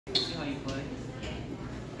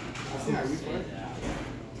seen that replay.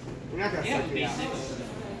 We're not gonna suck you out.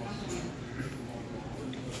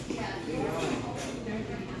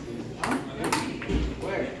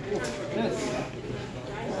 Where? This.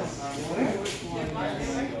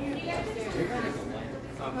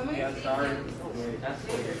 Yeah, sorry. That's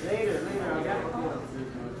later. I got it.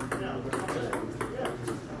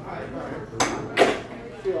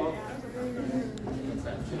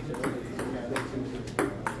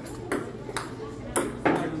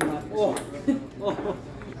 Oh.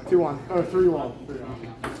 2-1 or 3-1.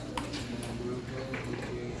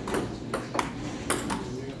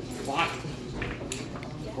 What?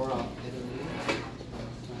 4 up.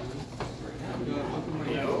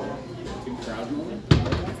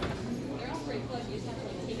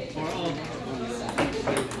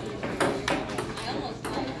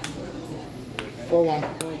 Four one.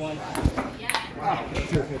 Wow.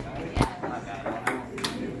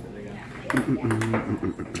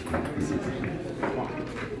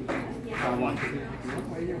 1.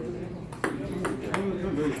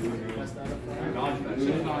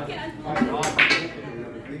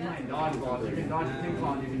 Dodgeball. You can dodge a ping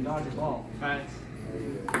pong. You can dodge a ball. Thanks.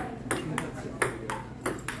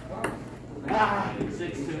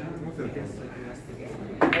 6-2.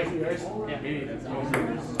 Yeah, maybe that's all.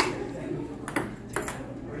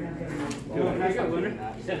 Can I get a winner?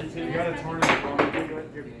 7-2. You got a tournament.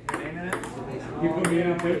 Your name in it? You put me in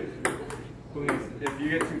it too? Please. If you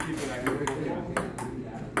get 2 people, I can put you in.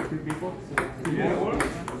 2 people? Yeah.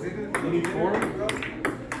 You need 4?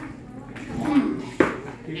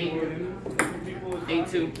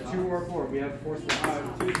 8-2. 2 or 4. We have 4 spots.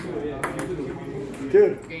 2, yeah.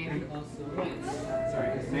 Good.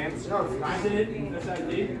 Sorry. Nance? No, it's not. SID.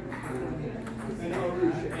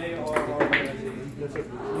 That's it.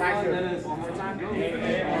 One more time.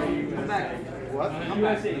 Come back. What?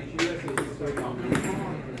 USA.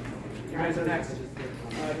 You guys are next.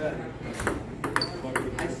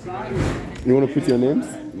 You want to put your names?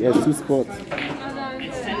 Yeah, 2 spots.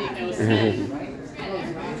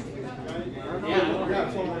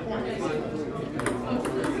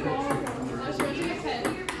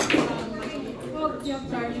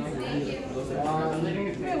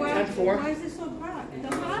 Why is it so bright?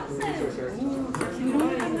 That's what I said.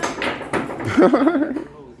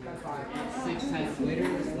 6 times later.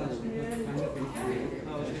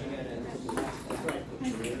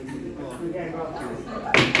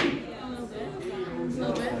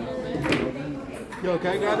 Yo, can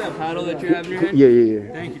I grab that paddle that you have in your hand?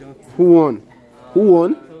 Yeah. Thank you, dog. Who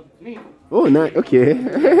won? Me. Oh, nice. Okay. I'm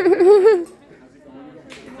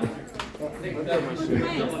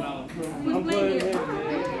putting it in.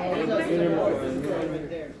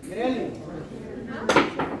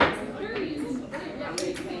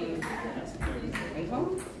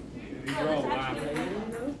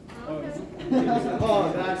 Oh,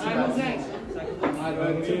 that's nice.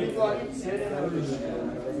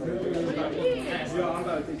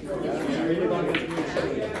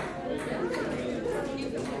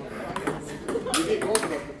 You get both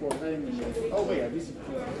of us before playing the show. Oh wait, at least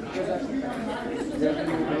you guys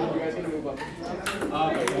can move up.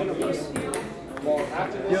 One of us. Well,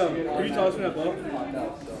 after this, Yo, can you toss me that ball?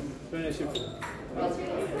 Finish it.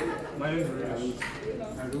 My name's Rouge.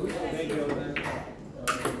 Thank you, man.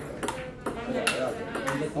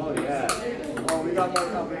 Oh yeah. Oh, we got more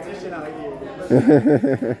competition out here.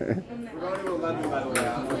 We're only with 11, by the way.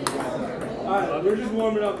 Alright, we're just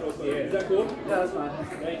warming up real quick. Is that cool? Yeah, that's fine.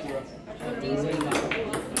 Thank you.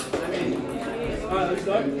 Alright, let's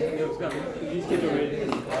start. Yeah, let's go. These kids are ready.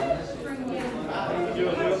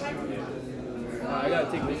 I gotta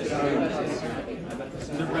take this shot. Is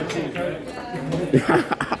it red cheese, right?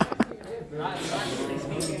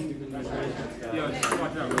 Yo, just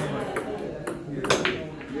watch out real quick.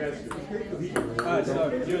 Alright, so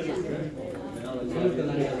here's your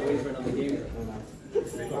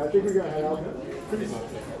I think we're gonna head out.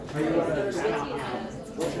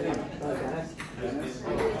 What's your name? Dennis.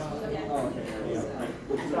 Oh, okay.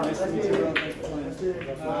 Nice to meet you.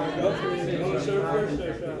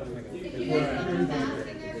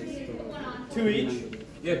 2 each?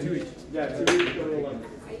 Yeah, 2 each. Yeah, 2 each.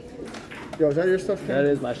 Yo, is that your stuff? That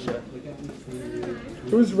is my shit.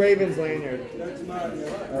 Who's Ravens lanyard? That's mine.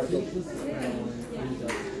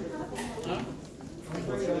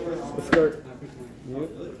 The skirt.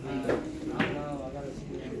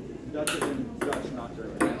 Dutch is in Dutch, not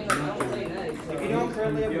German. If you don't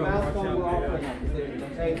currently have a mask on, we're offering it.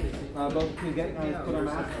 Okay, both can get put on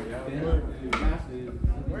masks.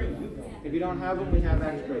 If you don't have them, we have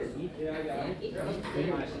extras. Yeah, I got it.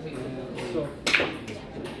 So.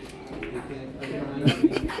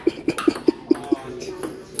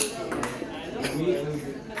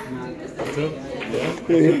 What's up?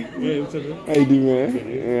 Yeah, what's up, bro? How you doing, man?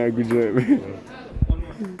 Yeah, good job.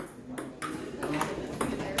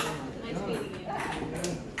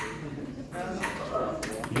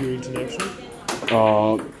 You international?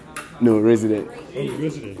 No, resident. Oh,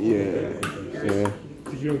 resident? Yeah. Yeah.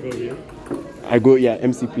 Did you ever go here? I go, yeah,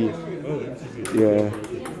 MCP. Oh, MTV. Yeah.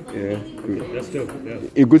 Yeah, good. That's dope, yeah.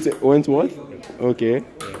 You go to Wentworth? Okay. Yeah.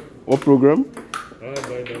 What program?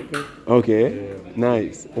 Biomedical. Okay. Yeah.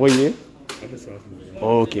 Nice. What year? I'm a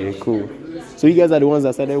sophomore. Okay, cool. So you guys are the ones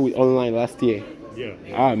that started with online last year? Yeah.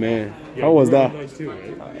 Ah, man. Yeah, How was you were that? online too,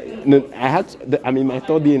 right? No, I had, my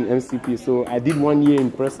third day in MCP, so I did 1 year in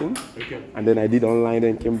person, Okay. and then I did online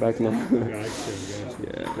and came back now. Gotcha.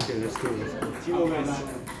 Yeah. Okay, that's cool.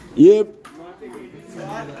 Yep.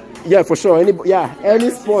 Yeah, for sure. Any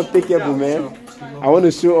sport takeable, man. I want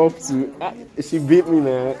to show up to. She beat me,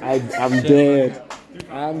 man. I'm dead.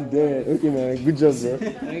 I'm dead. Okay, man. Good job, bro.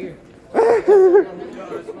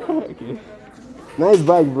 Okay. Nice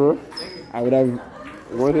bike, bro. I would have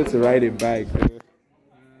wanted to ride a bike.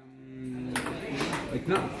 Like,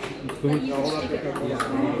 no. Did you learn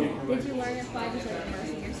it by just like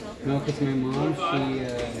immersing yourself? No, because my mom, she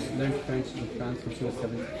learned French in France when she was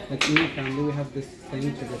 7. Like, in my family, we have this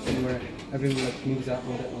same tradition where everyone like moves out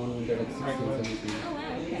on their own when they're like 16, 17. Oh wow,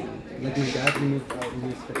 okay. Like, my dad, he moved out when he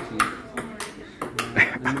was 15.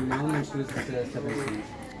 And my mom, when she was 17,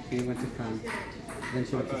 she went to France. Then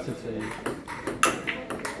she went to Switzerland.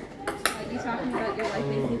 You talking about your life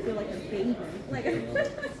making you feel like a baby. Like,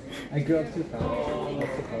 I grew up too fast.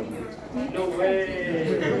 That's the problem. No way.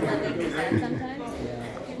 sometimes? Yeah.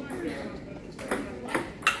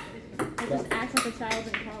 It just acts like a child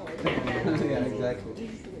in college. Yeah, exactly.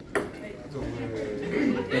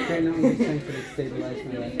 Like right now, I'm just trying to like stabilize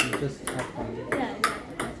my life and just have fun. Yeah,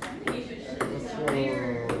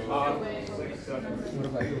 What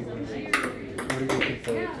about you? What are you looking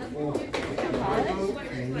forward to? college?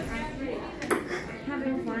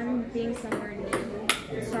 Having fun, being somewhere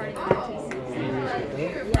new, starting a new season.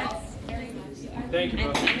 Yes. Thank you,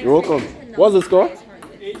 bro. You're welcome. What's the score?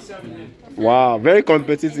 870. Wow, very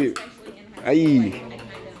competitive. Aye.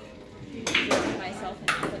 Myself in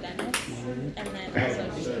academics, and then also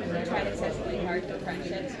just tried excessively hard for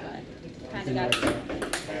friendships, but kind of got.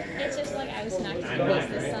 It's just like I was smacked in the face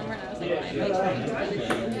this summer, and I was like, why am I trying to really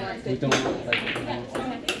people who aren't We good don't people? like. Yeah,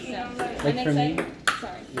 exactly. So Like I'm for me? excited.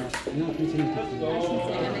 Sorry. No, continue.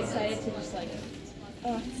 I'm excited to just like.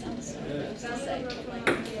 Oh, it sounds so gross to say, but like,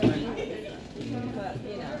 but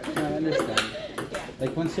you know. I understand. Yeah.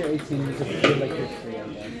 Like once you're 18, you just feel like you're free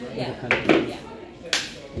and Yeah. independent. Yeah.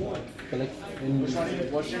 But like in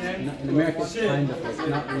America, it's kind of like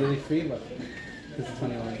not really free, but because it's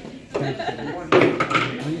 21.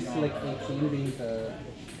 I'm used to like 18 being the.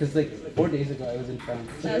 Because like 4 days ago I was in France.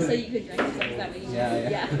 Oh, so you could drink yourself, is that what you mean?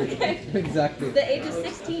 Yeah. Okay. Exactly. The age is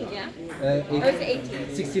 16, yeah? Or is it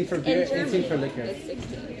 18? 16 for In beer, Germany, 18 for liquor. it's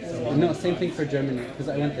 16. No, same thing for Germany, because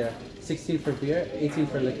I went there. 16 for beer, 18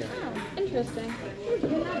 for liquor. Oh, interesting.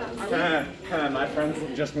 My friend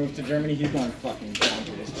just moved to Germany. He's going fucking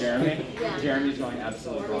bonkers. Jeremy? Yeah. Jeremy's going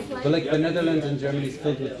absolutely bonkers. But like the Netherlands and Germany is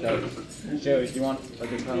filled with drugs. Joey, do you want a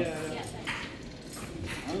good time? Yeah.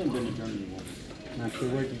 I've only been to Germany once. After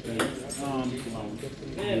where did you go? Cologne.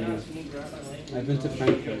 I've been to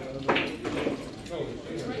Frankfurt.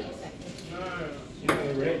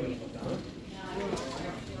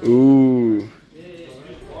 Ooh.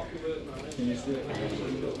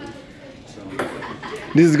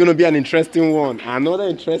 This is gonna be an interesting one. Another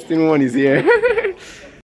interesting one is here.